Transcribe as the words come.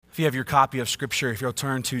If you have your copy of Scripture, if you'll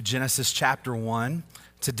turn to Genesis chapter 1.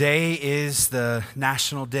 Today is the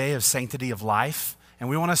National Day of Sanctity of Life, and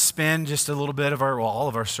we want to spend just a little bit of all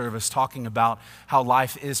of our service talking about how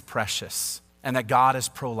life is precious and that God is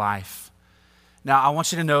pro-life. Now, I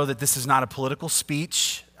want you to know that this is not a political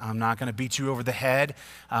speech. I'm not going to beat you over the head.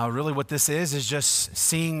 Really what this is just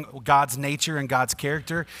seeing God's nature and God's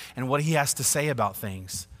character and what he has to say about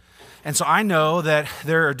things. And so I know that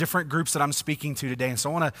there are different groups that I'm speaking to today, and so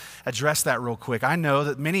I want to address that real quick. I know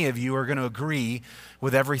that many of you are going to agree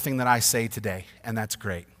with everything that I say today, and that's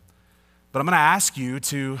great. But I'm going to ask you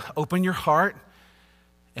to open your heart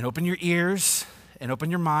and open your ears and open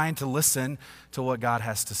your mind to listen to what God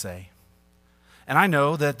has to say. And I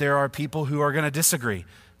know that there are people who are going to disagree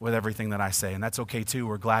with everything that I say, and that's okay too.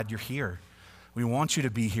 We're glad you're here. We want you to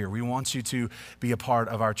be here. We want you to be a part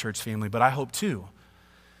of our church family, but I hope too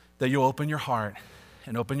that you'll open your heart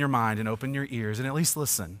and open your mind and open your ears and at least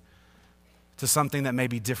listen to something that may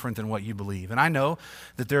be different than what you believe. And I know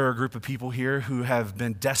that there are a group of people here who have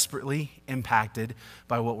been desperately impacted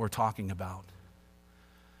by what we're talking about.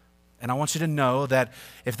 And I want you to know that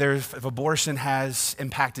if abortion has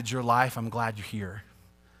impacted your life, I'm glad you're here.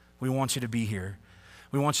 We want you to be here.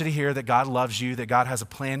 We want you to hear that God loves you, that God has a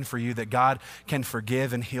plan for you, that God can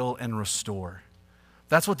forgive and heal and restore.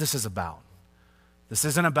 That's what this is about. This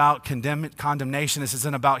isn't about condemnation. This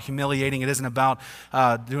isn't about humiliating. It isn't about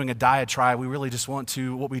doing a diatribe. We really just want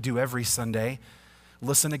to, what we do every Sunday,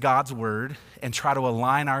 listen to God's word and try to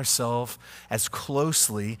align ourselves as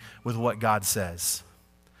closely with what God says.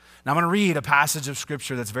 Now, I'm going to read a passage of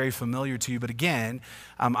Scripture that's very familiar to you, but again,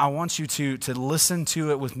 I want you to listen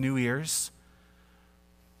to it with new ears.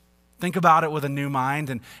 Think about it with a new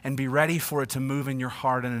mind and be ready for it to move in your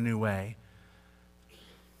heart in a new way.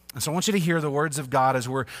 And so I want you to hear the words of God as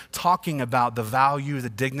we're talking about the value, the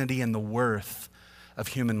dignity, and the worth of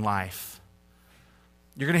human life.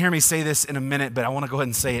 You're going to hear me say this in a minute, but I want to go ahead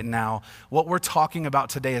and say it now. What we're talking about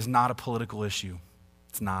today is not a political issue.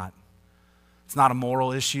 It's not. It's not a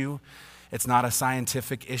moral issue. It's not a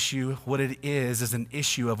scientific issue. What it is an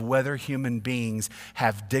issue of whether human beings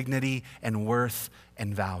have dignity and worth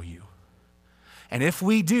and value. And if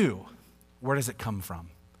we do, where does it come from?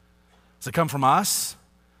 Does it come from us?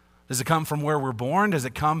 Does it come from where we're born? Does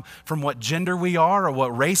it come from what gender we are or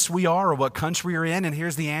what race we are or what country we're in? And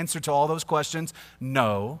here's the answer to all those questions.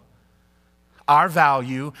 No. Our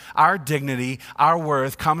value, our dignity, our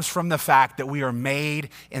worth comes from the fact that we are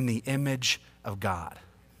made in the image of God.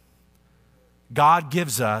 God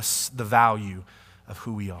gives us the value of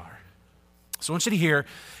who we are. So I want you to hear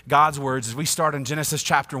God's words as we start in Genesis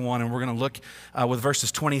chapter 1, and we're going to look with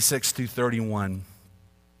verses 26 through 31.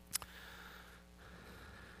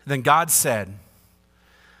 Then God said,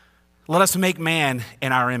 "Let us make man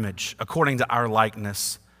in our image, according to our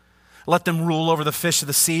likeness. Let them rule over the fish of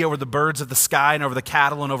the sea, over the birds of the sky, and over the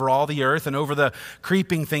cattle, and over all the earth, and over the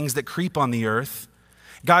creeping things that creep on the earth."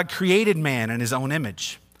 God created man in his own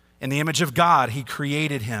image. In the image of God, he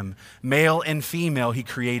created him. Male and female, he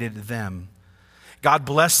created them. God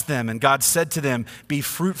blessed them, and God said to them, "Be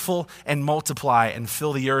fruitful and multiply and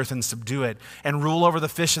fill the earth and subdue it, and rule over the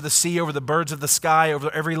fish of the sea, over the birds of the sky,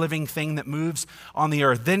 over every living thing that moves on the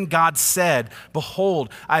earth." Then God said,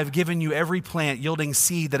 "Behold, I have given you every plant yielding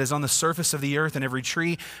seed that is on the surface of the earth, and every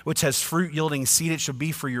tree which has fruit yielding seed, it shall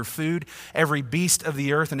be for your food. Every beast of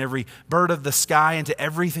the earth and every bird of the sky, and to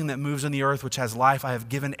everything that moves on the earth which has life, I have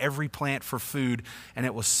given every plant for food." And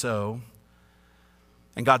it was so.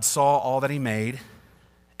 And God saw all that he made,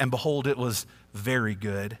 and behold, it was very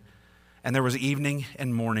good. And there was evening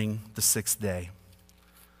and morning the sixth day.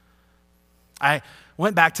 I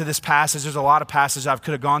went back to this passage. There's a lot of passages I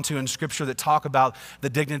could have gone to in Scripture that talk about the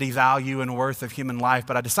dignity, value, and worth of human life,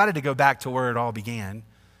 but I decided to go back to where it all began.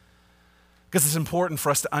 Because it's important for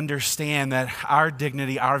us to understand that our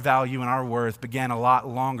dignity, our value, and our worth began a lot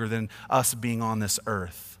longer than us being on this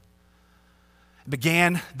earth. It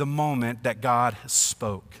began the moment that God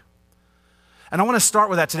spoke. And I want to start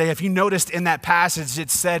with that today. If you noticed in that passage, it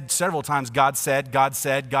said several times, God said, God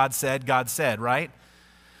said, God said, God said, right?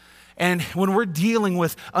 And when we're dealing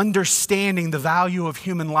with understanding the value of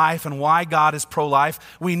human life and why God is pro-life,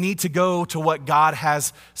 we need to go to what God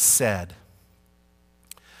has said.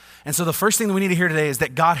 And so the first thing that we need to hear today is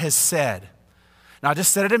that God has said. Now, I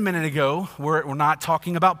just said it a minute ago, we're not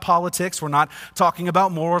talking about politics, we're not talking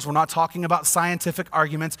about morals, we're not talking about scientific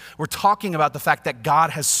arguments, we're talking about the fact that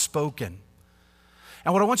God has spoken.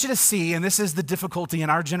 And what I want you to see, and this is the difficulty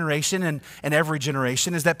in our generation and every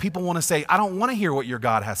generation, is that people want to say, "I don't want to hear what your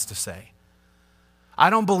God has to say. I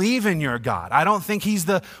don't believe in your God. I don't think he's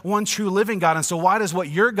the one true living God. And so why does what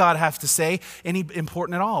your God have to say any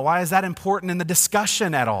important at all? Why is that important in the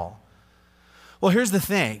discussion at all? Well, here's the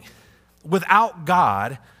thing. Without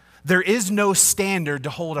God, there is no standard to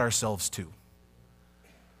hold ourselves to.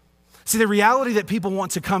 See, the reality that people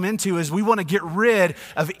want to come into is we want to get rid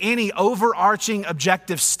of any overarching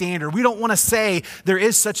objective standard. We don't want to say there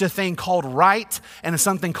is such a thing called right and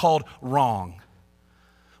something called wrong.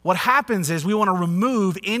 What happens is we want to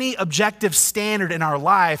remove any objective standard in our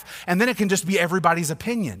life, and then it can just be everybody's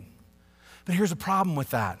opinion. But here's a problem with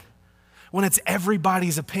that. When it's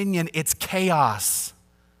everybody's opinion, it's chaos.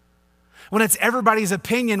 When it's everybody's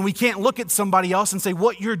opinion, we can't look at somebody else and say,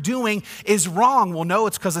 what you're doing is wrong. Well, no,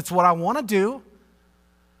 it's because it's what I want to do.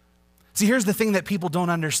 See, here's the thing that people don't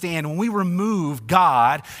understand. When we remove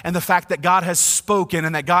God and the fact that God has spoken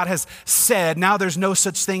and that God has said, now there's no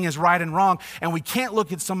such thing as right and wrong, and we can't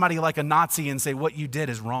look at somebody like a Nazi and say, what you did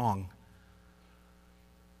is wrong.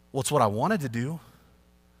 Well, it's what I wanted to do.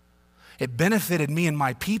 It benefited me and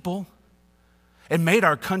my people. It made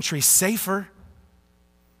our country safer.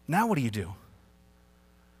 Now what do you do?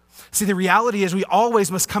 See, the reality is we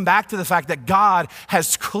always must come back to the fact that God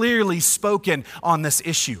has clearly spoken on this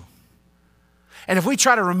issue. And if we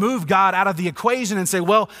try to remove God out of the equation and say,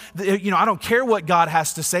 well, I don't care what God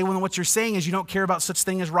has to say, when what you're saying is you don't care about such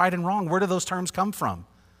thing as right and wrong, where do those terms come from?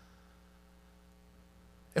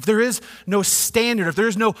 If there is no standard, if there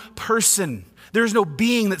is no person, there is no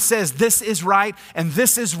being that says this is right and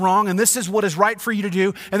this is wrong and this is what is right for you to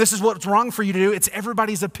do and this is what's wrong for you to do, it's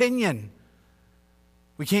everybody's opinion.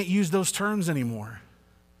 We can't use those terms anymore.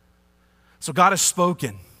 So God has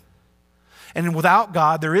spoken. And without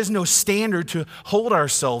God, there is no standard to hold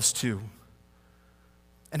ourselves to.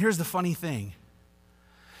 And here's the funny thing.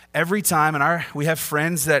 Every time, and we have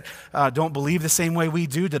friends that don't believe the same way we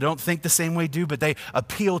do, that don't think the same way we do, but they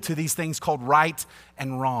appeal to these things called right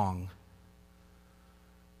and wrong.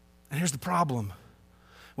 And here's the problem.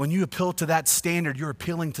 When you appeal to that standard, you're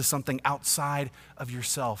appealing to something outside of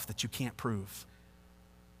yourself that you can't prove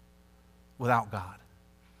without God.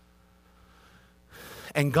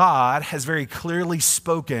 And God has very clearly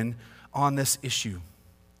spoken on this issue.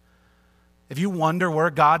 If you wonder where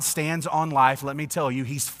God stands on life, let me tell you,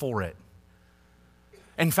 he's for it.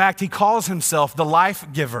 In fact, he calls himself the life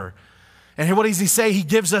giver. And what does he say? He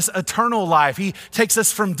gives us eternal life. He takes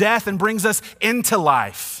us from death and brings us into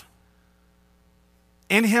life.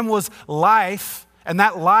 In him was life, and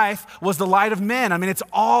that life was the light of men. I mean, it's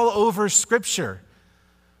all over Scripture.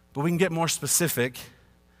 But we can get more specific.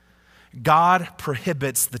 God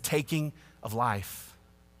prohibits the taking of life.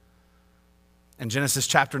 In Genesis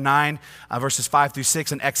chapter 9, verses 5 through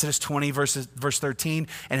 6, in Exodus 20, verse 13,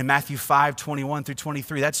 and in Matthew 5, 21 through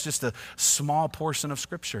 23. That's just a small portion of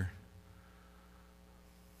Scripture.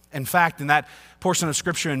 In fact, in that portion of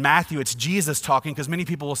Scripture in Matthew, it's Jesus talking, because many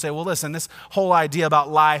people will say, well, listen, this whole idea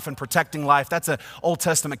about life and protecting life, that's an Old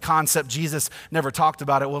Testament concept. Jesus never talked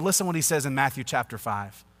about it. Well, listen what he says in Matthew chapter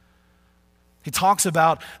 5. He talks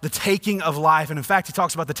about the taking of life, and in fact, he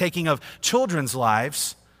talks about the taking of children's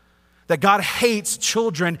lives, that God hates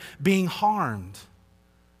children being harmed.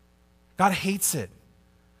 God hates it.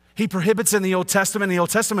 He prohibits in the Old Testament. In the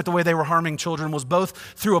Old Testament, the way they were harming children was both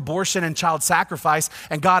through abortion and child sacrifice,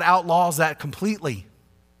 and God outlaws that completely.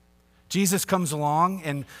 Jesus comes along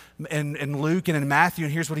in Luke and in Matthew,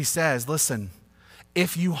 and here's what he says. Listen,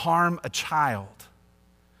 if you harm a child,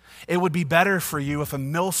 it would be better for you if a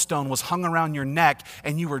millstone was hung around your neck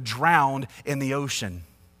and you were drowned in the ocean.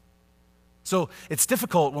 So it's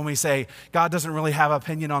difficult when we say God doesn't really have an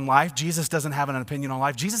opinion on life. Jesus doesn't have an opinion on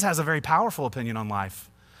life. Jesus has a very powerful opinion on life.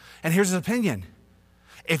 And here's his opinion.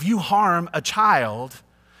 If you harm a child,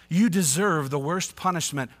 you deserve the worst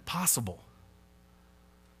punishment possible.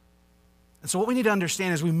 And so what we need to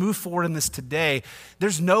understand as we move forward in this today,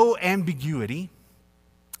 there's no ambiguity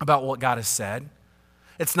about what God has said.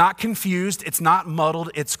 It's not confused, it's not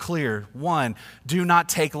muddled, it's clear. One, do not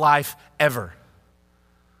take life ever.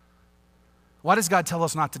 Why does God tell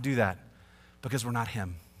us not to do that? Because we're not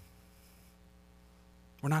him.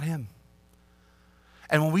 We're not him.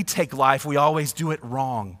 And when we take life, we always do it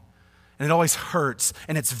wrong. And it always hurts,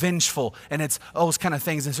 and it's vengeful, and it's those kind of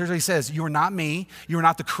things. And so he says, you are not me. You are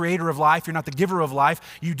not the creator of life. You're not the giver of life.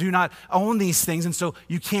 You do not own these things, and so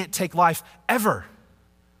you can't take life ever.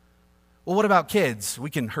 Well, what about kids?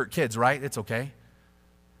 We can hurt kids, right? It's okay.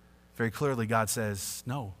 Very clearly, God says,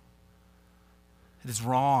 no. It is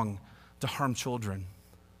wrong to harm children.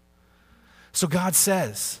 So God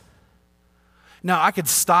says, now I could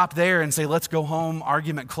stop there and say, let's go home,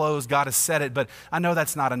 argument closed, God has said it, but I know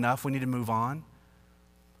that's not enough. We need to move on.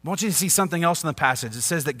 I want you to see something else in the passage. It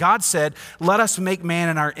says that God said, let us make man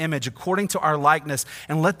in our image according to our likeness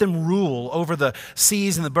and let them rule over the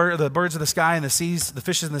seas and the birds of the sky and the seas, the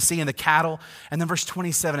fishes in the sea and the cattle. And then verse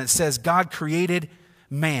 27, it says, God created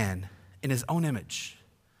man in his own image.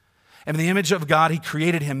 And in the image of God, he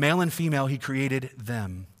created him, male and female, he created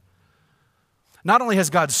them. Not only has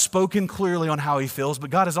God spoken clearly on how he feels, but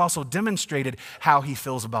God has also demonstrated how he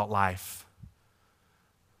feels about life.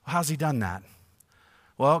 How's he done that?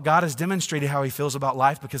 Well, God has demonstrated how he feels about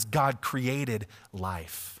life because God created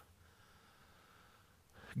life.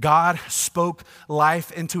 God spoke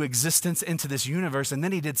life into existence, into this universe, and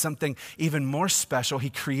then he did something even more special.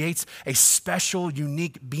 He creates a special,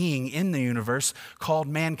 unique being in the universe called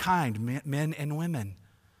mankind, men and women.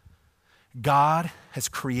 God has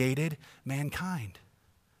created mankind.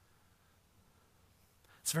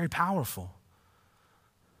 It's very powerful.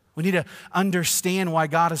 We need to understand why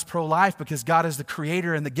God is pro-life, because God is the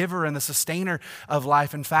creator and the giver and the sustainer of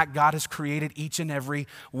life. In fact, God has created each and every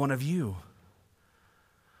one of you.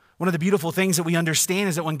 One of the beautiful things that we understand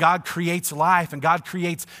is that when God creates life and God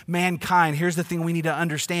creates mankind, here's the thing we need to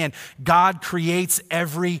understand. God creates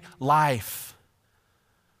every life.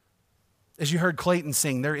 As you heard Clayton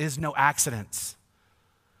sing, there is no accidents.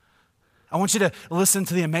 I want you to listen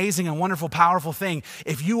to the amazing and wonderful, powerful thing.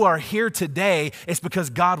 If you are here today, it's because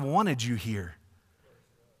God wanted you here.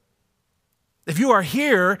 If you are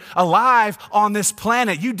here alive on this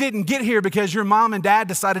planet, you didn't get here because your mom and dad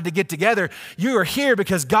decided to get together. You are here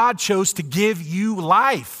because God chose to give you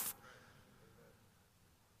life.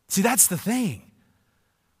 See, that's the thing.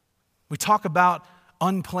 We talk about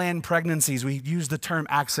unplanned pregnancies. We use the term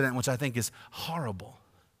accident, which I think is horrible.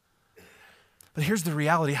 But here's the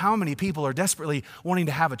reality. How many people are desperately wanting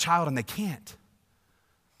to have a child and they can't?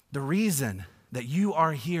 The reason that you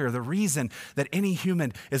are here, the reason that any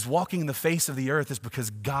human is walking the face of the earth is because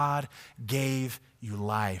God gave you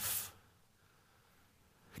life.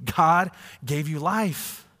 God gave you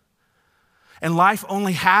life. And life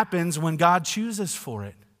only happens when God chooses for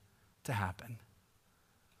it to happen.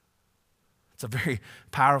 It's a very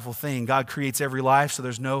powerful thing. God creates every life, so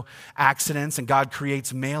there's no accidents, and God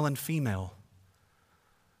creates male and female.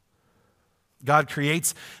 God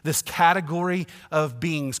creates this category of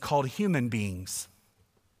beings called human beings.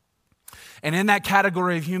 And in that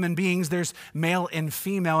category of human beings, there's male and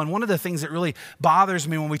female. And one of the things that really bothers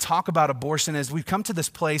me when we talk about abortion is we've come to this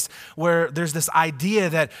place where there's this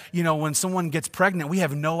idea that, when someone gets pregnant, we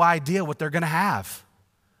have no idea what they're going to have.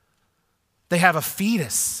 They have a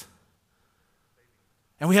fetus.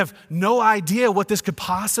 And we have no idea what this could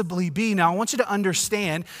possibly be. Now, I want you to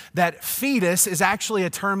understand that fetus is actually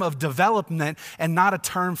a term of development and not a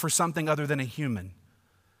term for something other than a human.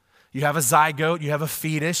 You have a zygote, you have a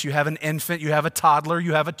fetus, you have an infant, you have a toddler,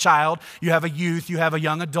 you have a child, you have a youth, you have a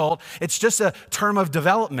young adult. It's just a term of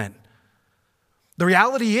development. The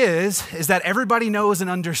reality is that everybody knows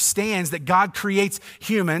and understands that God creates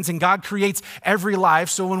humans and God creates every life.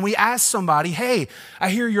 So when we ask somebody, hey, I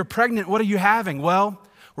hear you're pregnant, what are you having? Well,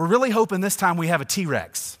 we're really hoping this time we have a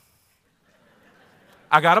T-Rex.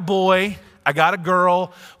 I got a boy, I got a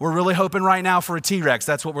girl. We're really hoping right now for a T-Rex.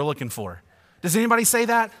 That's what we're looking for. Does anybody say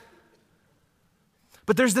that?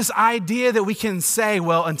 But there's this idea that we can say,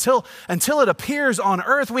 well, until it appears on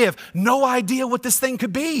earth, we have no idea what this thing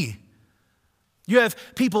could be. You have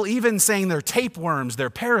people even saying they're tapeworms, they're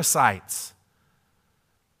parasites.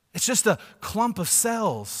 It's just a clump of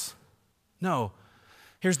cells. No.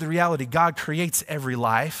 Here's the reality. God creates every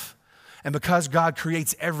life. And because God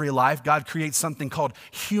creates every life, God creates something called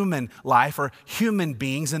human life or human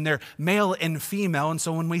beings, and they're male and female. And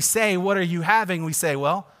so when we say, what are you having? We say,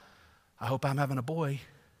 well, I hope I'm having a boy.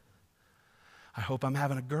 I hope I'm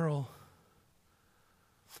having a girl.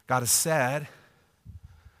 God has said,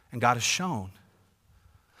 and God has shown.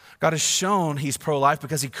 God has shown he's pro-life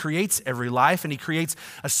because he creates every life, and he creates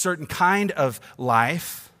a certain kind of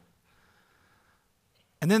life.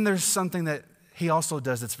 And then there's something that he also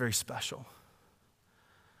does that's very special.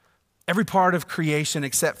 Every part of creation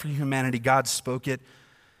except for humanity, God spoke it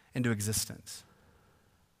into existence.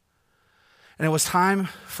 And it was time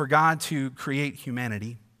for God to create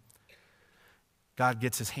humanity. God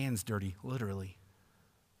gets his hands dirty, literally.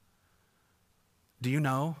 Do you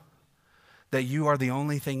know that you are the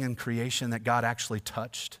only thing in creation that God actually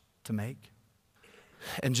touched to make?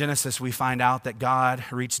 In Genesis, we find out that God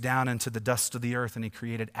reached down into the dust of the earth and he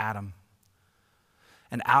created Adam.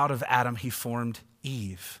 And out of Adam, he formed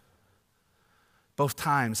Eve. Both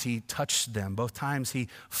times he touched them. Both times he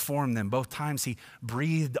formed them. Both times he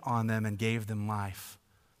breathed on them and gave them life.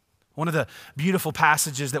 One of the beautiful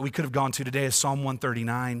passages that we could have gone to today is Psalm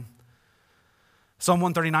 139. Psalm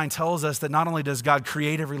 139 tells us that not only does God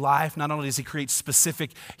create every life, not only does he create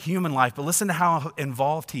specific human life, but listen to how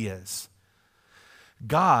involved he is.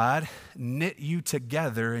 God knit you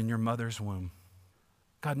together in your mother's womb.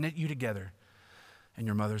 God knit you together in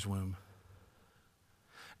your mother's womb.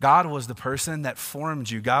 God was the person that formed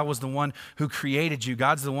you. God was the one who created you.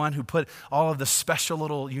 God's the one who put all of the special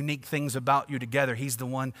little unique things about you together. He's the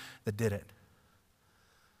one that did it.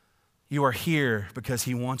 You are here because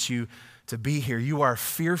he wants you to be here. You are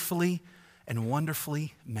fearfully and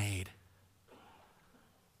wonderfully made.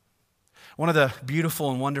 One of the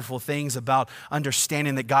beautiful and wonderful things about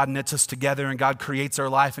understanding that God knits us together and God creates our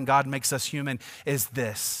life and God makes us human is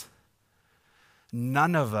this.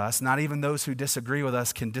 None of us, not even those who disagree with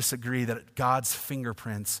us, can disagree that God's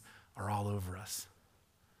fingerprints are all over us.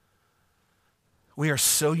 We are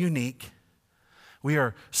so unique. We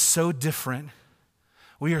are so different.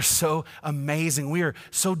 We are so amazing. We are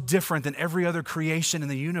so different than every other creation in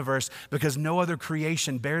the universe because no other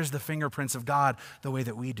creation bears the fingerprints of God the way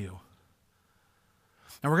that we do.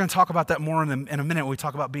 Now, we're going to talk about that more in a minute when we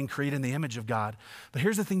talk about being created in the image of God. But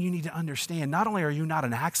here's the thing you need to understand. Not only are you not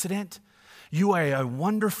an accident, you are a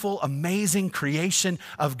wonderful, amazing creation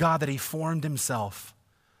of God that he formed himself.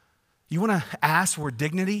 You want to ask where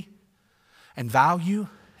dignity and value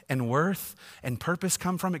and worth and purpose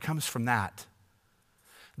come from? It comes from that.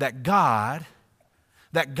 That God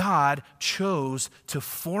chose to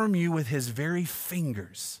form you with his very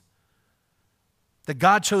fingers. That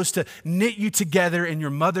God chose to knit you together in your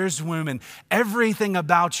mother's womb and everything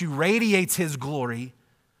about you radiates his glory.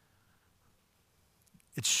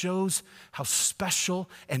 It shows how special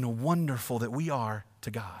and wonderful that we are to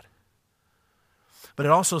God. But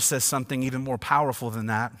it also says something even more powerful than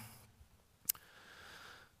that.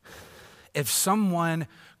 If someone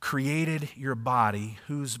created your body,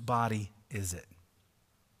 whose body is it?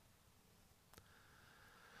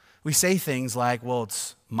 We say things like, well,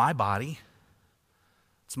 it's my body.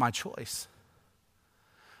 It's my choice.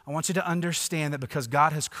 I want you to understand that because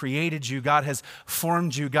God has created you, God has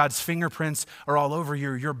formed you, God's fingerprints are all over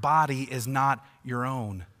you, your body is not your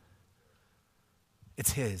own.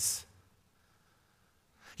 It's his.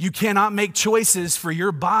 You cannot make choices for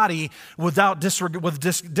your body without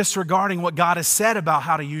disregarding what God has said about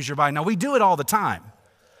how to use your body. Now, we do it all the time.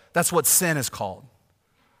 That's what sin is called.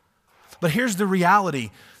 But here's the reality.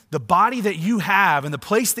 The body that you have and the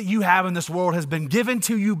place that you have in this world has been given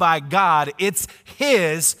to you by God. It's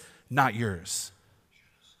his, not yours.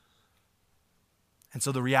 And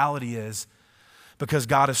so the reality is, because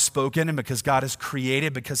God has spoken and because God has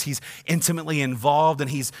created, because he's intimately involved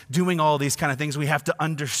and he's doing all these kind of things, we have to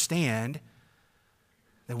understand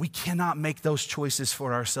that we cannot make those choices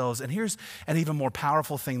for ourselves. And here's an even more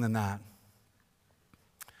powerful thing than that.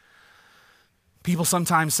 People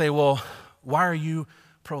sometimes say, well, why are you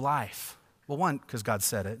pro-life? Well, one, because God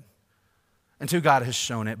said it. And two, God has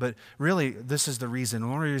shown it. But really, this is the reason.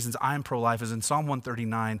 One of the reasons I'm pro-life is in Psalm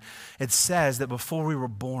 139. It says that before we were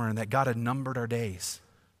born, that God had numbered our days.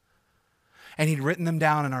 And he'd written them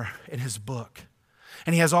down in his book.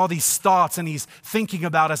 And he has all these thoughts and he's thinking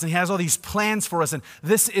about us and he has all these plans for us. And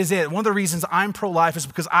this is it. One of the reasons I'm pro-life is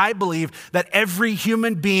because I believe that every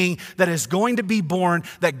human being that is going to be born,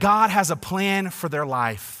 that God has a plan for their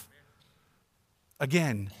life.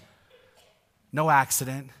 Again, no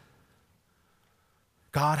accident.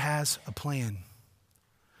 God has a plan.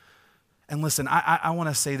 And listen, I want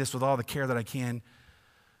to say this with all the care that I can.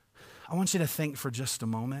 I want you to think for just a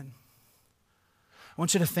moment. I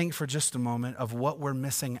want you to think for just a moment of what we're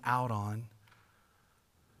missing out on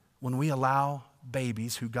when we allow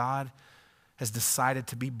babies who God has decided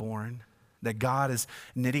to be born, that God is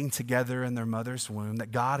knitting together in their mother's womb,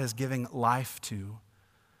 that God is giving life to.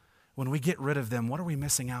 When we get rid of them, what are we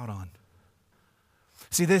missing out on?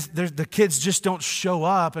 See, the kids just don't show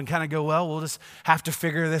up and kind of go, well, we'll just have to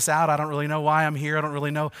figure this out. I don't really know why I'm here. I don't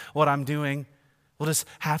really know what I'm doing. We'll just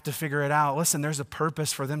have to figure it out. Listen, there's a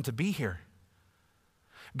purpose for them to be here.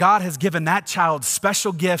 God has given that child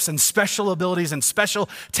special gifts and special abilities and special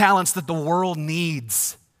talents that the world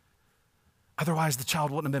needs. Otherwise, the child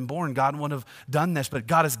wouldn't have been born. God wouldn't have done this, but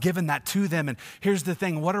God has given that to them. And here's the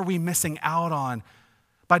thing, what are we missing out on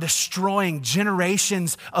by destroying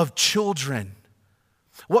generations of children?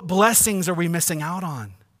 What blessings are we missing out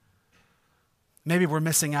on? Maybe we're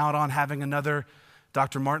missing out on having another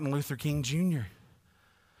Dr. Martin Luther King Jr.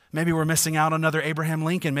 Maybe we're missing out on another Abraham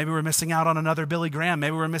Lincoln. Maybe we're missing out on another Billy Graham.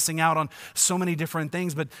 Maybe we're missing out on so many different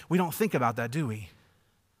things, but we don't think about that, do we?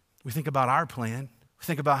 We think about our plan. We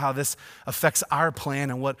think about how this affects our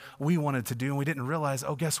plan and what we wanted to do, and we didn't realize,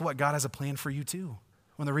 oh, guess what? God has a plan for you too.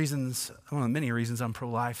 One of the many reasons I'm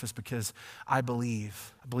pro-life is because I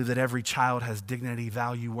believe that every child has dignity,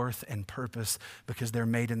 value, worth, and purpose because they're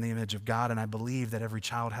made in the image of God. And I believe that every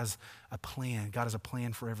child has a plan. God has a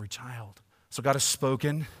plan for every child. So God has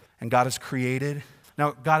spoken and God has created.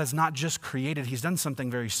 Now, God has not just created, he's done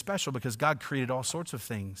something very special because God created all sorts of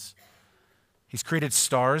things. He's created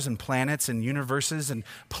stars and planets and universes and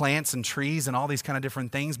plants and trees and all these kind of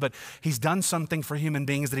different things, but he's done something for human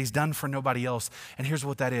beings that he's done for nobody else. And here's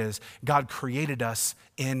what that is. God created us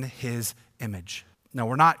in his image. Now,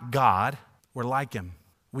 we're not God, we're like him.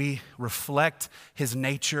 We reflect his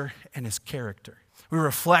nature and his character. We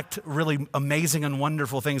reflect really amazing and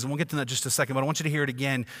wonderful things, and we'll get to that in just a second, but I want you to hear it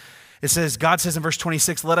again. It says, God says in verse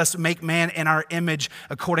 26, let us make man in our image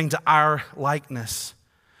according to our likeness.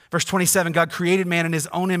 Verse 27, God created man in his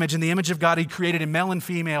own image. In the image of God, he created him, male and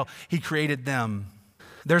female. He created them.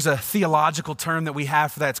 There's a theological term that we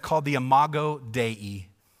have for that. It's called the imago Dei.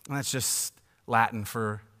 And that's just Latin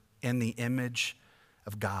for in the image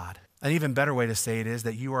of God. An even better way to say it is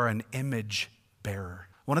that you are an image bearer.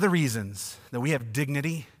 One of the reasons that we have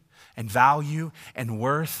dignity and value and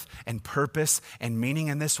worth and purpose and meaning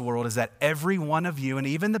in this world is that every one of you, and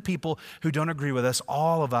even the people who don't agree with us,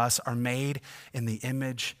 all of us are made in the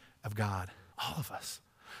image of God. All of us.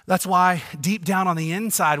 That's why deep down on the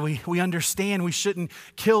inside, we understand we shouldn't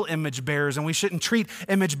kill image bearers and we shouldn't treat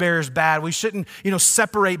image bearers bad. We shouldn't,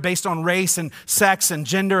 separate based on race and sex and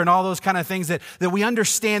gender and all those kind of things, that we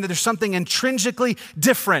understand that there's something intrinsically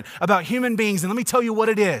different about human beings. And let me tell you what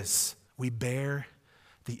it is. We bear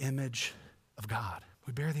the image of God.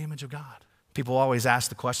 We bear the image of God. People always ask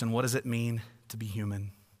the question, what does it mean to be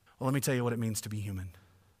human? Well, let me tell you what it means to be human.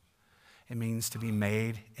 It means to be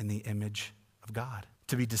made in the image of God,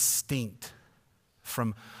 to be distinct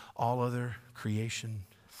from all other creation.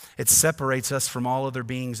 It separates us from all other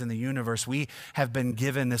beings in the universe. We have been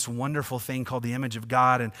given this wonderful thing called the image of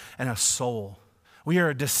God and a soul. We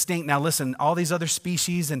are distinct. Now listen, all these other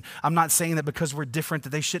species, and I'm not saying that because we're different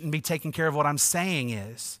that they shouldn't be taken care of. What I'm saying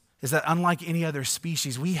is that unlike any other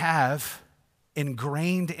species, we have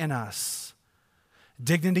ingrained in us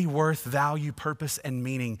dignity, worth, value, purpose, and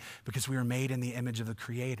meaning because we are made in the image of the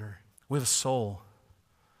Creator. We have a soul.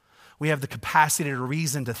 We have the capacity to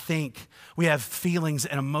reason, to think. We have feelings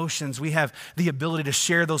and emotions. We have the ability to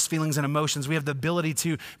share those feelings and emotions. We have the ability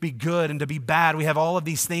to be good and to be bad. We have all of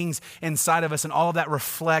these things inside of us, and all of that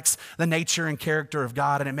reflects the nature and character of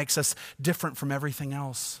God, and it makes us different from everything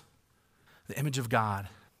else. The image of God.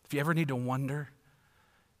 If you ever need to wonder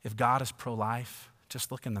if God is pro-life,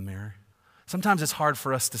 just look in the mirror. Sometimes it's hard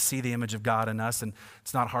for us to see the image of God in us, and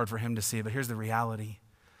it's not hard for him to see it, but here's the reality.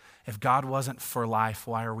 If God wasn't for life,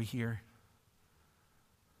 why are we here?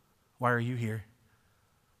 Why are you here?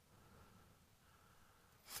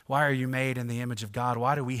 Why are you made in the image of God?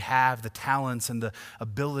 Why do we have the talents and the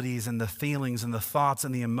abilities and the feelings and the thoughts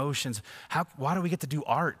and the emotions? Why do we get to do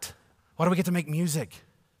art? Why do we get to make music?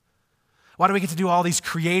 Why do we get to do all these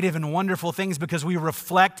creative and wonderful things? Because we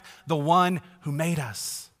reflect the one who made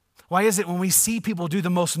us. Why is it when we see people do the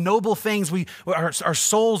most noble things, our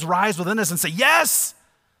souls rise within us and say, yes?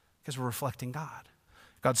 Because we're reflecting God.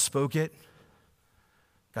 God spoke it,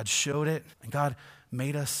 God showed it, and God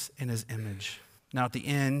made us in his image. Now at the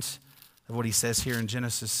end of what he says here in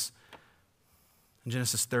Genesis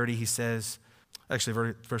 30, he says,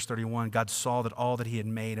 actually verse 31, God saw that all that he had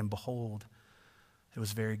made, and behold, it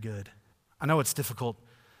was very good. I know it's difficult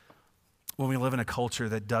when we live in a culture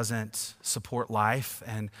that doesn't support life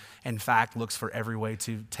and in fact looks for every way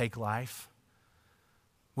to take life.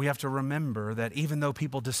 We have to remember that even though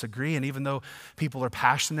people disagree and even though people are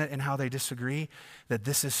passionate in how they disagree, that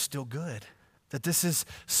this is still good. That this is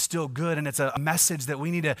still good, and it's a message that we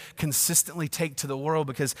need to consistently take to the world,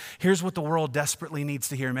 because here's what the world desperately needs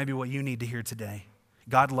to hear, maybe what you need to hear today.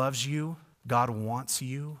 God loves you, God wants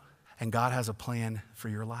you, and God has a plan for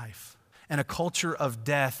your life. In a culture of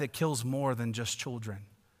death, it kills more than just children.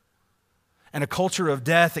 And a culture of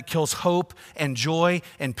death, it kills hope and joy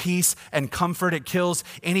and peace and comfort. It kills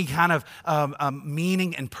any kind of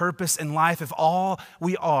meaning and purpose in life. If all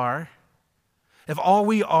we are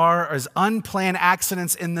is unplanned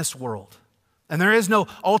accidents in this world, and there is no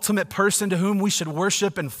ultimate person to whom we should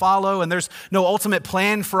worship and follow, and there's no ultimate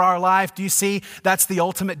plan for our life, do you see? That's the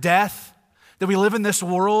ultimate death, that we live in this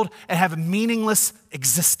world and have a meaningless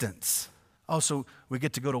existence. Also, we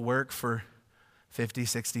get to go to work for 50,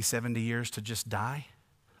 60, 70 years to just die.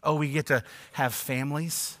 Oh, we get to have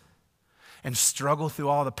families and struggle through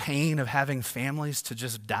all the pain of having families to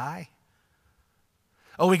just die.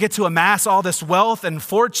 Oh, we get to amass all this wealth and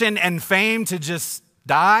fortune and fame to just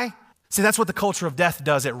die. See, that's what the culture of death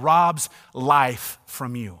does. It robs life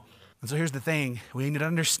from you. And so here's the thing. We need to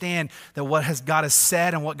understand that God has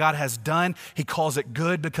said and what God has done, he calls it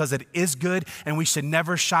good because it is good, and we should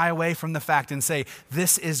never shy away from the fact and say,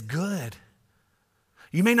 this is good.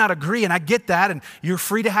 You may not agree, and I get that, and you're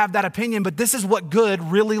free to have that opinion, but this is what good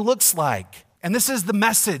really looks like. And this is the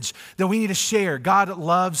message that we need to share. God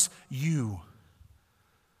loves you.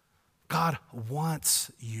 God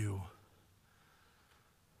wants you.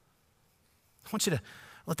 I want you to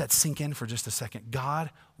let that sink in for just a second. God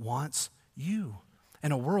wants you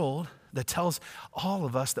in a world that tells all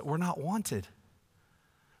of us that we're not wanted,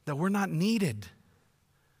 that we're not needed,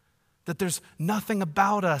 that there's nothing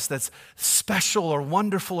about us that's special or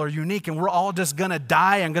wonderful or unique, and we're all just gonna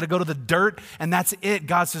die and gonna go to the dirt, and that's it.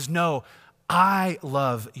 God says, no, I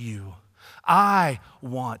love you. I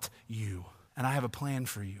want you, and I have a plan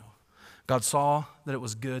for you. God saw that it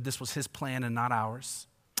was good. This was his plan and not ours.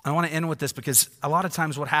 I want to end with this because a lot of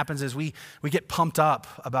times what happens is we get pumped up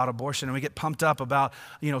about abortion, and we get pumped up about,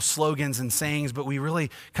 slogans and sayings, but we really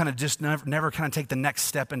kind of just never kind of take the next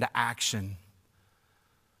step into action.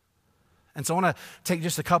 And so I want to take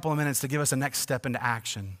just a couple of minutes to give us a next step into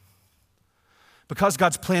action. Because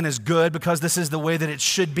God's plan is good, because this is the way that it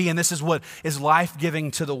should be, and this is what is life-giving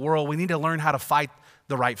to the world, we need to learn how to fight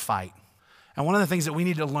the right fight. And one of the things that we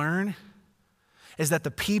need to learn is that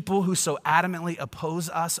the people who so adamantly oppose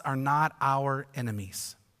us are not our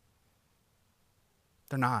enemies.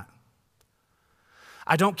 They're not.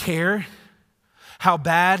 I don't care how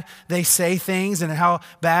bad they say things and how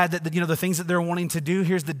bad that the things that they're wanting to do.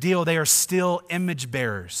 Here's the deal. They are still image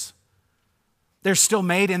bearers. They're still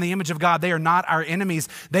made in the image of God. They are not our enemies.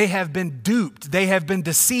 They have been duped. They have been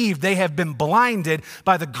deceived. They have been blinded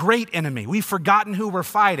by the great enemy. We've forgotten who we're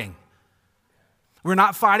fighting. We're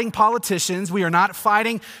not fighting politicians. We are not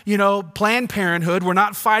fighting, Planned Parenthood. We're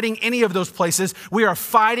not fighting any of those places. We are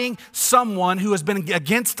fighting someone who has been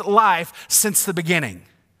against life since the beginning.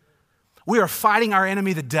 We are fighting our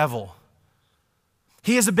enemy, the devil.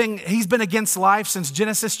 He's been against life since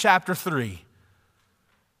Genesis chapter 3.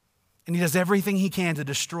 And he does everything he can to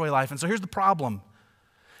destroy life. And so here's the problem.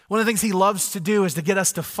 One of the things he loves to do is to get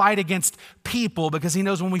us to fight against people, because he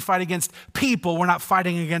knows when we fight against people, we're not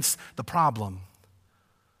fighting against the problem.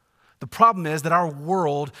 The problem is that our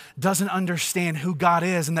world doesn't understand who God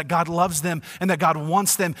is, and that God loves them, and that God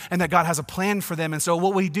wants them, and that God has a plan for them. And so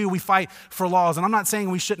what we do, we fight for laws. And I'm not saying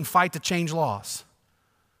we shouldn't fight to change laws.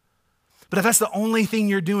 But if that's the only thing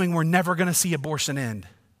you're doing, we're never going to see abortion end.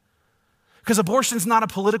 Because abortion's not a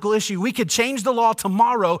political issue. We could change the law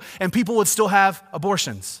tomorrow and people would still have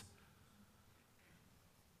abortions.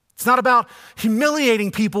 It's not about humiliating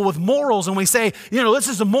people with morals and we say, this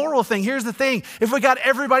is a moral thing. Here's the thing. If we got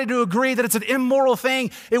everybody to agree that it's an immoral thing,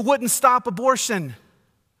 it wouldn't stop abortion.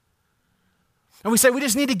 And we say we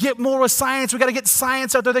just need to get more with science. We got to get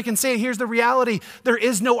science out there that can say it. Here's the reality. There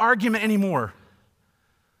is no argument anymore.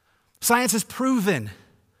 Science has proven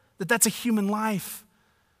that that's a human life.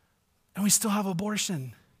 And we still have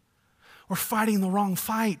abortion. We're fighting the wrong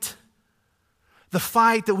fight. The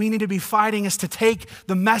fight that we need to be fighting is to take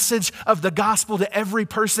the message of the gospel to every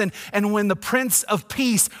person. And when the Prince of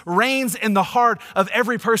Peace reigns in the heart of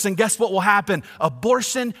every person, guess what will happen?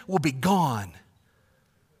 Abortion will be gone.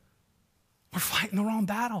 We're fighting the wrong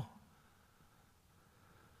battle.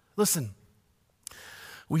 Listen,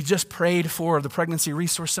 we just prayed for the Pregnancy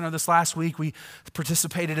Resource Center this last week. We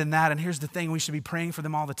participated in that. And here's the thing, we should be praying for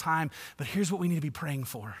them all the time. But here's what we need to be praying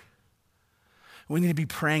for. We need to be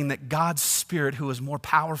praying that God's Spirit, who is more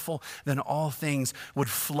powerful than all things, would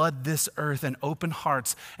flood this earth and open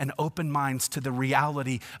hearts and open minds to the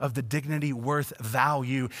reality of the dignity, worth,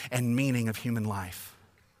 value, and meaning of human life.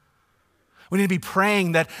 We need to be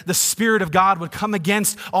praying that the Spirit of God would come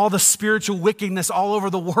against all the spiritual wickedness all over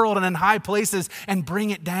the world and in high places and bring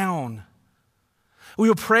it down. We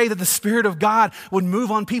will pray that the Spirit of God would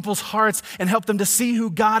move on people's hearts and help them to see who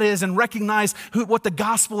God is and recognize what the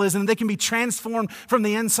gospel is, and they can be transformed from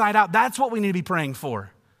the inside out. That's what we need to be praying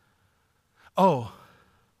for. Oh,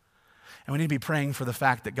 and we need to be praying for the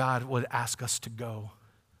fact that God would ask us to go.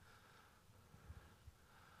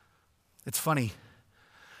 It's funny.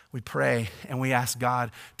 We pray and we ask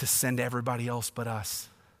God to send everybody else but us.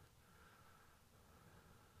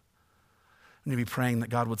 We need to be praying that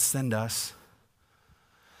God would send us.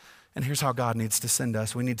 And here's how God needs to send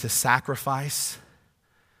us. We need to sacrifice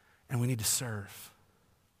and we need to serve.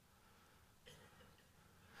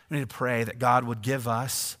 We need to pray that God would give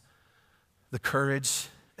us the courage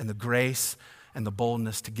and the grace and the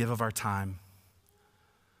boldness to give of our time.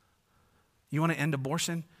 You want to end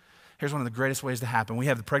abortion? Here's one of the greatest ways to happen. We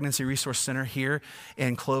have the Pregnancy Resource Center here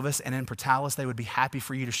in Clovis and in Portales. They would be happy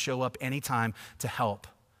for you to show up anytime to help,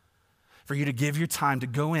 for you to give your time to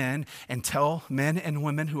go in and tell men and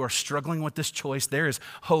women who are struggling with this choice, there is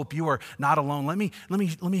hope. You are not alone. Let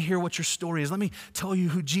me hear what your story is. Let me tell you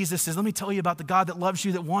who Jesus is. Let me tell you about the God that loves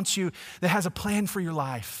you, that wants you, that has a plan for your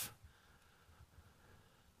life.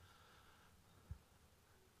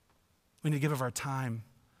 We need to give of our time.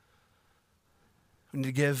 We need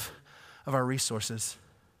to give of our resources.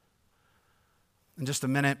 In just a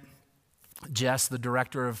minute, Jess, the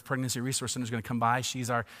director of Pregnancy Resource Center, is going to come by.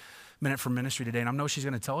 She's our Minute for Ministry today, and I know she's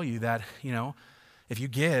going to tell you that, if you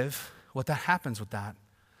give, what that happens with that.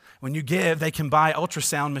 When you give, they can buy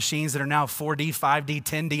ultrasound machines that are now 4D, 5D,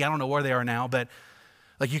 10D. I don't know where they are now, but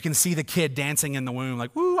like you can see the kid dancing in the womb,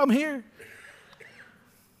 like, woo, I'm here.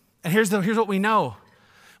 And here's what we know.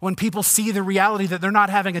 When people see the reality that they're not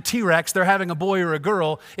having a T-Rex, they're having a boy or a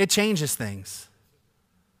girl, it changes things.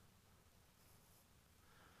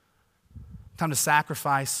 Time to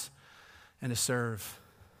sacrifice and to serve.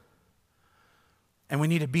 And we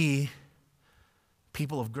need to be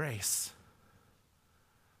people of grace.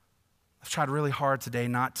 I've tried really hard today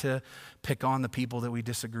not to pick on the people that we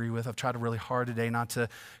disagree with. I've tried really hard today not to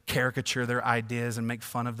caricature their ideas and make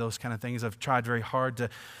fun of those kind of things. I've tried very hard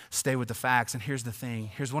to stay with the facts. And here's the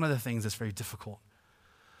thing. Here's one of the things that's very difficult.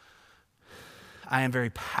 I am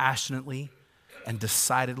very passionately and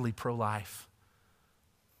decidedly pro-life,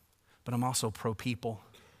 but I'm also pro-people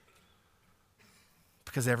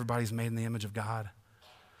because everybody's made in the image of God.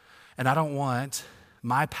 And I don't want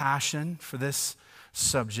my passion for this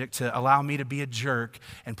subject to allow me to be a jerk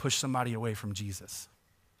and push somebody away from Jesus.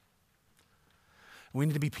 We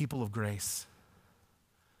need to be people of grace.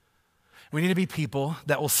 We need to be people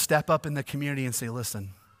that will step up in the community and say,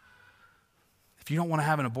 listen, if you don't want to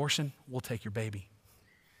have an abortion, we'll take your baby.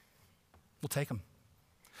 We'll take them.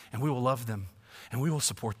 And we will love them. And we will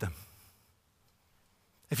support them.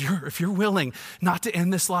 If you're willing not to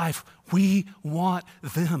end this life, we want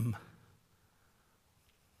them.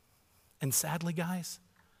 And sadly, guys,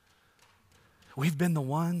 we've been the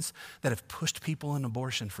ones that have pushed people in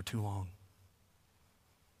abortion for too long.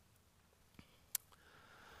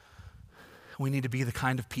 We need to be the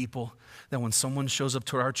kind of people that when someone shows up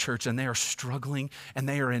to our church and they are struggling and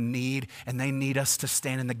they are in need and they need us to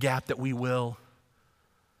stand in the gap, that we will.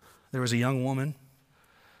 There was a young woman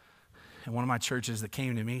in one of my churches that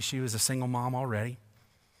came to me. She was a single mom already.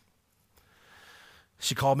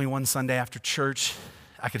 She called me one Sunday after church.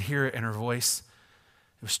 I could hear it in her voice.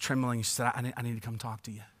 It was trembling. She said, I need to come talk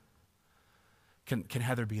to you. Can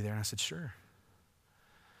Heather be there? And I said, sure.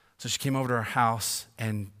 So she came over to our house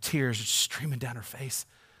and tears were streaming down her face.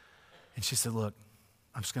 And she said, look,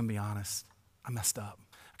 I'm just going to be honest. I messed up.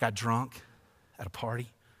 I got drunk at a party,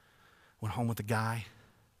 went home with a guy,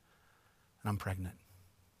 and I'm pregnant.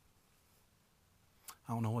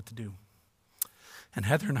 I don't know what to do. And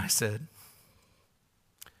Heather and I said,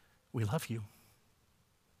 we love you.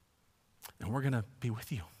 And we're going to be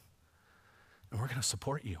with you. And we're going to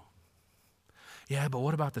support you. Yeah, but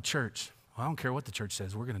what about the church? Well, I don't care what the church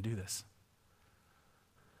says. We're going to do this.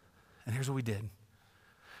 And here's what we did.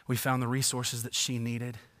 We found the resources that she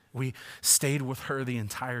needed. We stayed with her the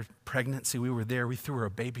entire pregnancy. We were there. We threw her a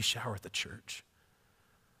baby shower at the church.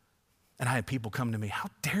 And I had people come to me, how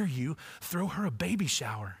dare you throw her a baby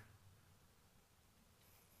shower?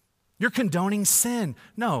 You're condoning sin.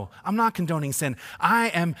 No, I'm not condoning sin. I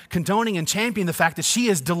am condoning and championing the fact that she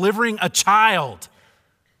is delivering a child.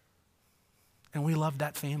 And we loved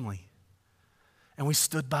that family. And we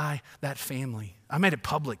stood by that family. I made it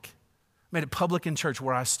public. Made it public in church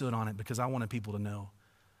where I stood on it because I wanted people to know.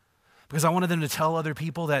 Because I wanted them to tell other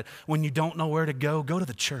people that when you don't know where to go to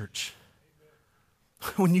the church.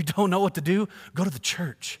 When you don't know what to do, go to the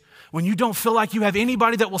church. When you don't feel like you have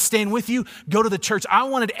anybody that will stand with you, go to the church. I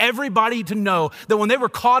wanted everybody to know that when they were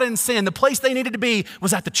caught in sin, the place they needed to be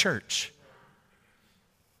was at the church.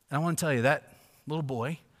 And I want to tell you, that little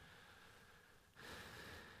boy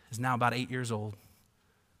is now about 8 years old,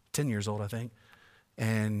 10 years old, I think,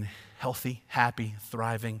 and healthy, happy,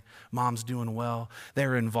 thriving. Mom's doing well.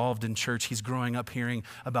 They're involved in church. He's growing up hearing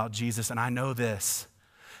about Jesus. And I know this,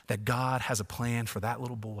 that God has a plan for that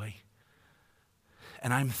little boy.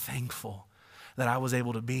 And I'm thankful that I was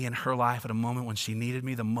able to be in her life at a moment when she needed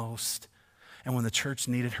me the most and when the church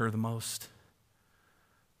needed her the most.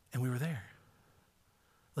 And we were there.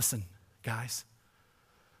 Listen, guys,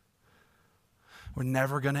 we're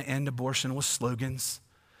never going to end abortion with slogans.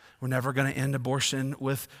 We're never going to end abortion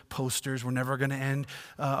with posters. We're never going to end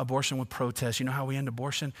abortion with protests. You know how we end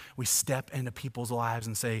abortion? We step into people's lives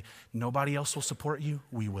and say, nobody else will support you,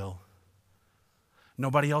 we will.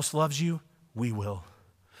 Nobody else loves you, we will.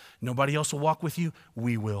 Nobody else will walk with you,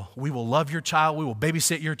 we will. We will love your child, we will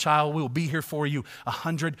babysit your child, we will be here for you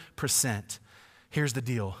 100%. Here's the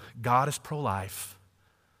deal, God is pro-life,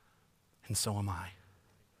 and so am I.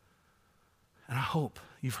 And I hope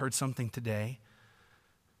you've heard something today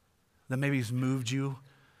that maybe has moved you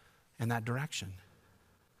in that direction.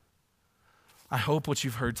 I hope what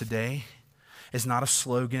you've heard today is not a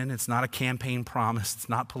slogan, it's not a campaign promise, it's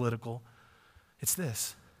not political. It's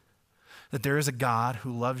this, that there is a God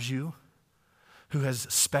who loves you, who has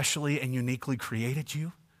specially and uniquely created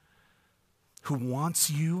you, who wants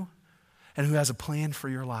you, and who has a plan for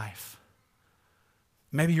your life.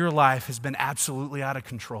 Maybe your life has been absolutely out of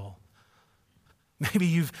control. Maybe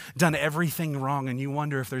you've done everything wrong and you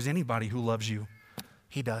wonder if there's anybody who loves you.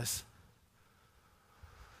 He does.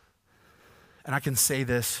 And I can say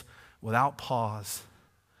this without pause.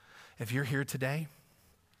 If you're here today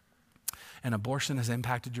and abortion has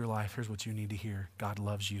impacted your life, here's what you need to hear. God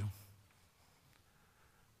loves you.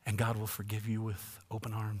 And God will forgive you with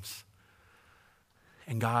open arms.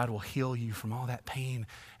 And God will heal you from all that pain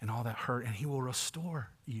and all that hurt, and he will restore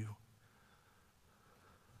you.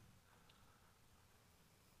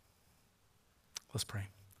 Let's pray.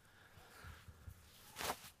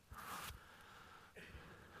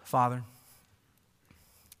 Father,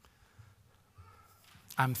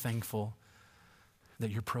 I'm thankful that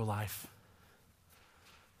you're pro-life.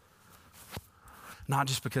 Not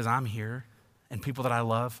just because I'm here and people that I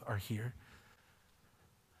love are here,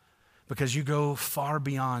 because you go far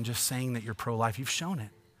beyond just saying that you're pro-life. You've shown it.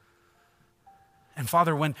 And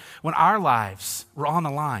Father, when our lives were on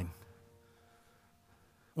the line,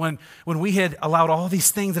 when we had allowed all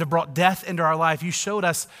these things that have brought death into our life, you showed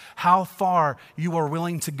us how far you are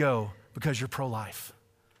willing to go because you're pro-life.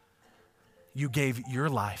 You gave your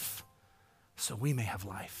life so we may have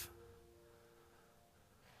life.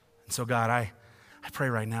 And so God, I pray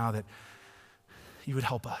right now that you would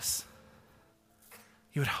help us.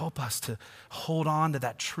 You would help us to hold on to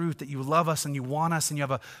that truth that you love us and you want us and you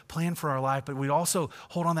have a plan for our life, but we'd also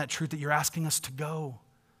hold on that truth that you're asking us to go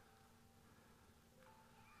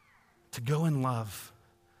in love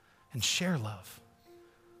and share love.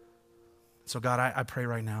 So God, I pray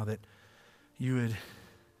right now that you would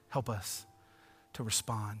help us to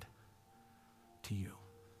respond to you.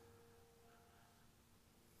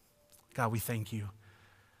 God, we thank you.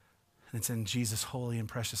 And it's in Jesus' holy and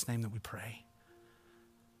precious name that we pray.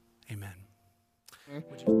 Amen.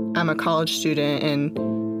 I'm a college student,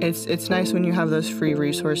 and it's nice when you have those free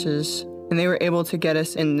resources. And they were able to get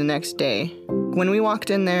us in the next day. When we walked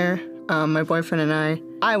in there, my boyfriend and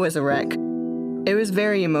I was a wreck. It was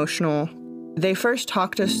very emotional. They first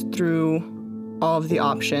talked us through all of the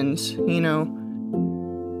options, you know.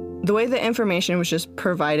 The way the information was just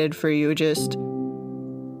provided for you just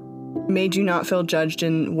made you not feel judged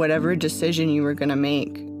in whatever decision you were gonna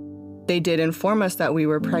make. They did inform us that we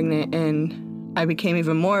were pregnant, and I became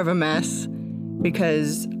even more of a mess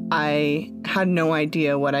because I had no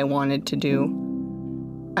idea what I wanted to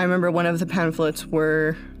do. I remember one of the pamphlets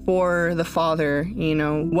were for the father, you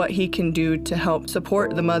know, what he can do to help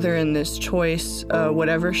support the mother in this choice,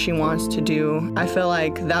 whatever she wants to do. I feel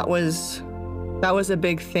like that was a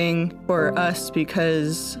big thing for us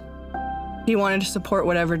because he wanted to support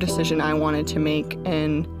whatever decision I wanted to make,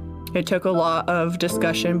 and it took a lot of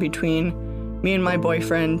discussion between me and my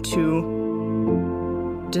boyfriend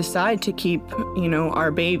to decide to keep, you know, our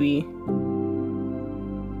baby.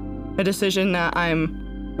 A decision that I'm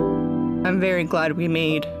very glad we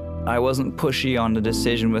made. I wasn't pushy on the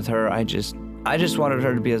decision with her. I just wanted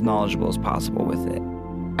her to be as knowledgeable as possible with it.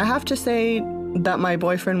 I have to say that my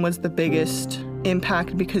boyfriend was the biggest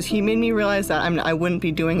impact because he made me realize that I wouldn't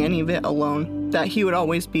be doing any of it alone, that he would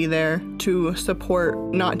always be there to support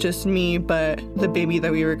not just me, but the baby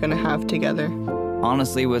that we were gonna have together.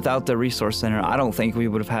 Honestly, without the Resource Center, I don't think we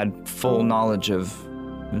would have had full knowledge of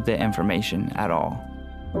the information at all.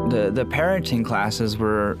 The parenting classes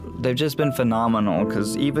they've just been phenomenal,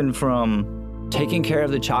 because even from taking care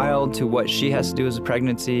of the child to what she has to do as a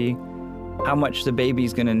pregnancy, how much the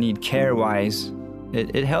baby's gonna need care-wise,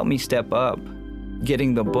 it helped me step up.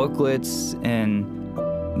 Getting the booklets and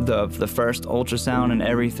the first ultrasound and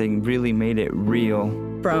everything really made it real.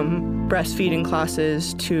 From breastfeeding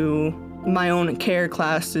classes to my own care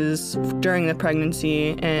classes during the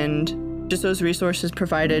pregnancy, and just those resources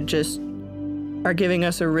provided just are giving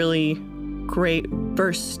us a really great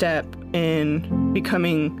first step in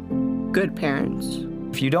becoming good parents.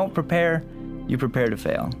 If you don't prepare, you prepare to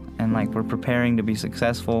fail. And like, we're preparing to be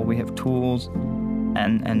successful. We have tools.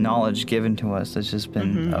 and knowledge given to us. It's just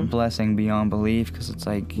been a blessing beyond belief, because it's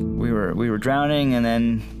like we were drowning, and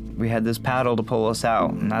then we had this paddle to pull us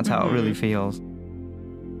out, and that's how it really feels.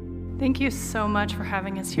 Thank you so much for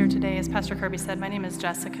having us here today. As Pastor Kirby said, my name is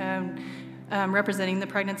Jessica, representing the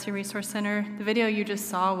Pregnancy Resource Center. The video you just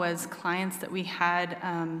saw was clients that we had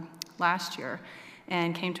last year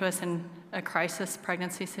and came to us in a crisis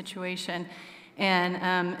pregnancy situation.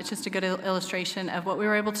 And it's just a good illustration of what we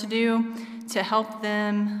were able to do to help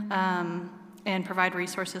them and provide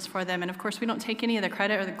resources for them. And of course, we don't take any of the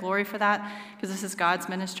credit or the glory for that, because this is God's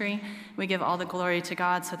ministry. We give all the glory to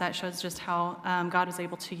God, so that shows just how God is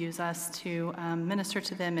able to use us to minister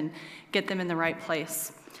to them and get them in the right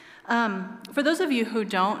place. For those of you who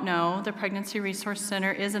don't know, the Pregnancy Resource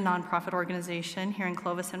Center is a nonprofit organization here in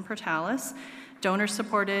Clovis and Portales,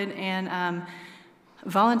 donor-supported and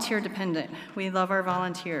volunteer-dependent. We love our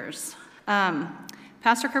volunteers.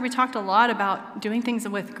 Pastor Kirby talked a lot about doing things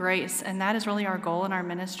with grace, and that is really our goal in our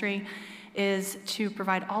ministry, is to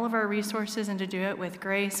provide all of our resources and to do it with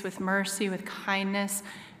grace, with mercy, with kindness,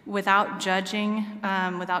 without judging,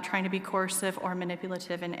 without trying to be coercive or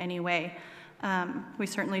manipulative in any way. We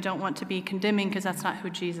certainly don't want to be condemning, because that's not who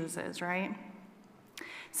Jesus is, right?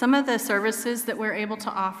 Some of the services that we're able to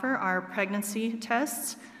offer are pregnancy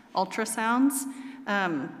tests, ultrasounds.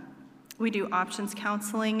 We do options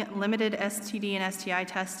counseling, limited STD and STI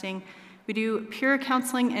testing. We do peer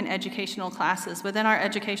counseling and educational classes. Within our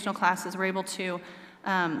educational classes, we're able to,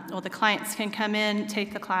 the clients can come in,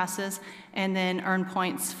 take the classes, and then earn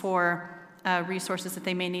points for resources that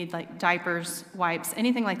they may need, like diapers, wipes,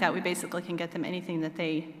 anything like that. We basically can get them anything that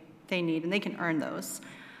they need, and they can earn those.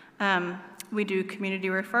 We do community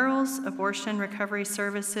referrals, abortion recovery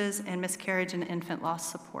services, and miscarriage and infant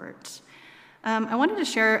loss support. I wanted to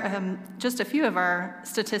share just a few of our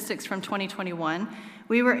statistics from 2021.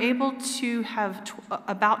 We were able to have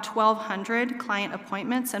about 1,200 client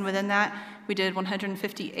appointments, and within that, we did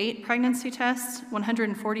 158 pregnancy tests,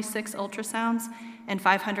 146 ultrasounds, and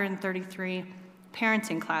 533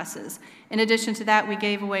 parenting classes. In addition to that, we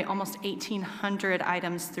gave away almost 1,800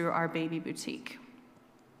 items through our baby boutique.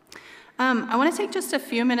 I want to take just a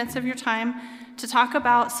few minutes of your time to talk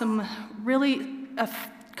about some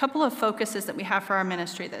couple of focuses that we have for our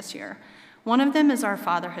ministry this year. One of them is our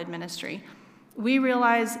fatherhood ministry. We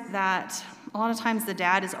realize that a lot of times the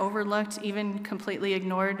dad is overlooked, even completely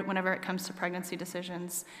ignored whenever it comes to pregnancy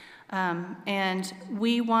decisions. And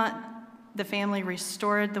we want the family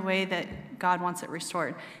restored the way that God wants it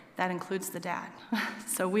restored. That includes the dad.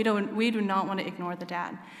 So we do not want to ignore the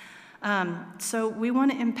dad. So we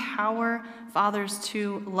want to empower fathers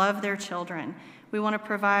to love their children. We want to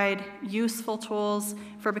provide useful tools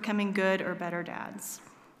for becoming good or better dads.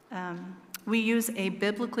 We use a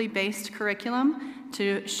biblically based curriculum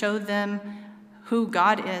to show them who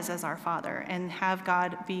God is as our Father and have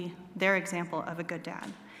God be their example of a good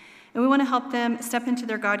dad. And we want to help them step into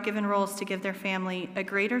their God-given roles to give their family a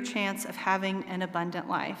greater chance of having an abundant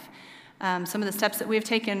life. Some of the steps that we have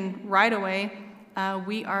taken right away,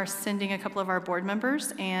 we are sending a couple of our board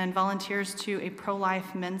members and volunteers to a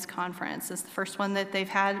pro-life men's conference. It's the first one that they've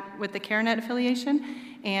had with the CareNet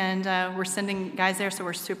affiliation, and we're sending guys there, so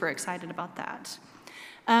we're super excited about that.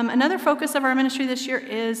 Another focus of our ministry this year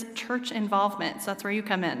is church involvement, so that's where you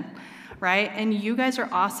come in, right? And you guys are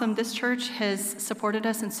awesome. This church has supported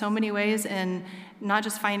us in so many ways, and not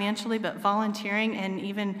just financially, but volunteering and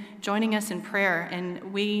even joining us in prayer,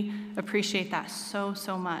 and we appreciate that so,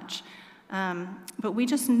 so much. But we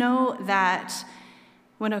just know that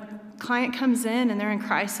when a client comes in and they're in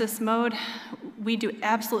crisis mode, we do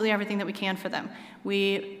absolutely everything that we can for them.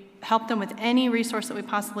 We help them with any resource that we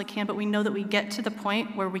possibly can, but we know that we get to the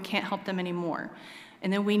point where we can't help them anymore.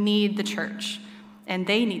 And then we need the church, and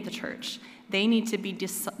they need the church. They need to be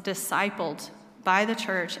discipled by the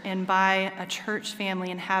church and by a church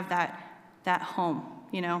family and have that home,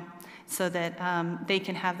 so that they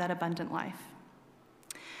can have that abundant life.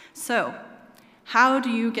 So, how do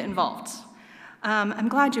you get involved? I'm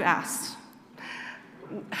glad you asked.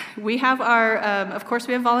 We have of course,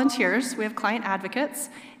 we have volunteers, we have client advocates,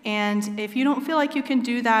 and if you don't feel like you can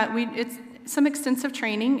do that, it's some extensive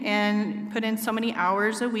training and put in so many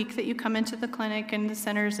hours a week that you come into the clinic and the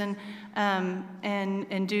centers and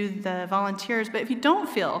do the volunteers. But if you don't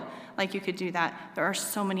feel like you could do that, there are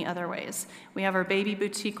so many other ways. We have our baby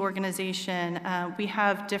boutique organization. We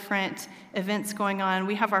have different events going on.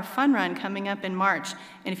 We have our fun run coming up in March.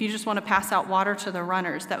 And if you just want to pass out water to the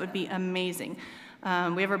runners, that would be amazing.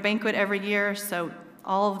 We have our banquet every year, so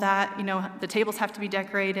all of that, the tables have to be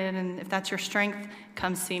decorated, and if that's your strength,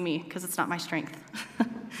 come see me, because it's not my strength.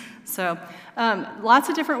 So lots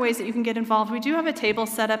of different ways that you can get involved. We do have a table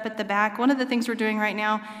set up at the back. One of the things we're doing right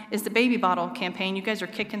now is the baby bottle campaign. You guys are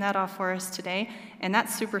kicking that off for us today, and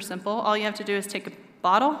that's super simple. All you have to do is take a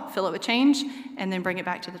bottle, fill it with change, and then bring it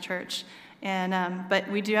back to the church. And but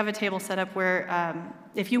we do have a table set up where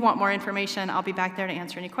if you want more information, I'll be back there to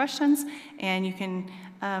answer any questions, and you can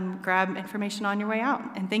grab information on your way out.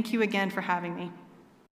 And thank you again for having me.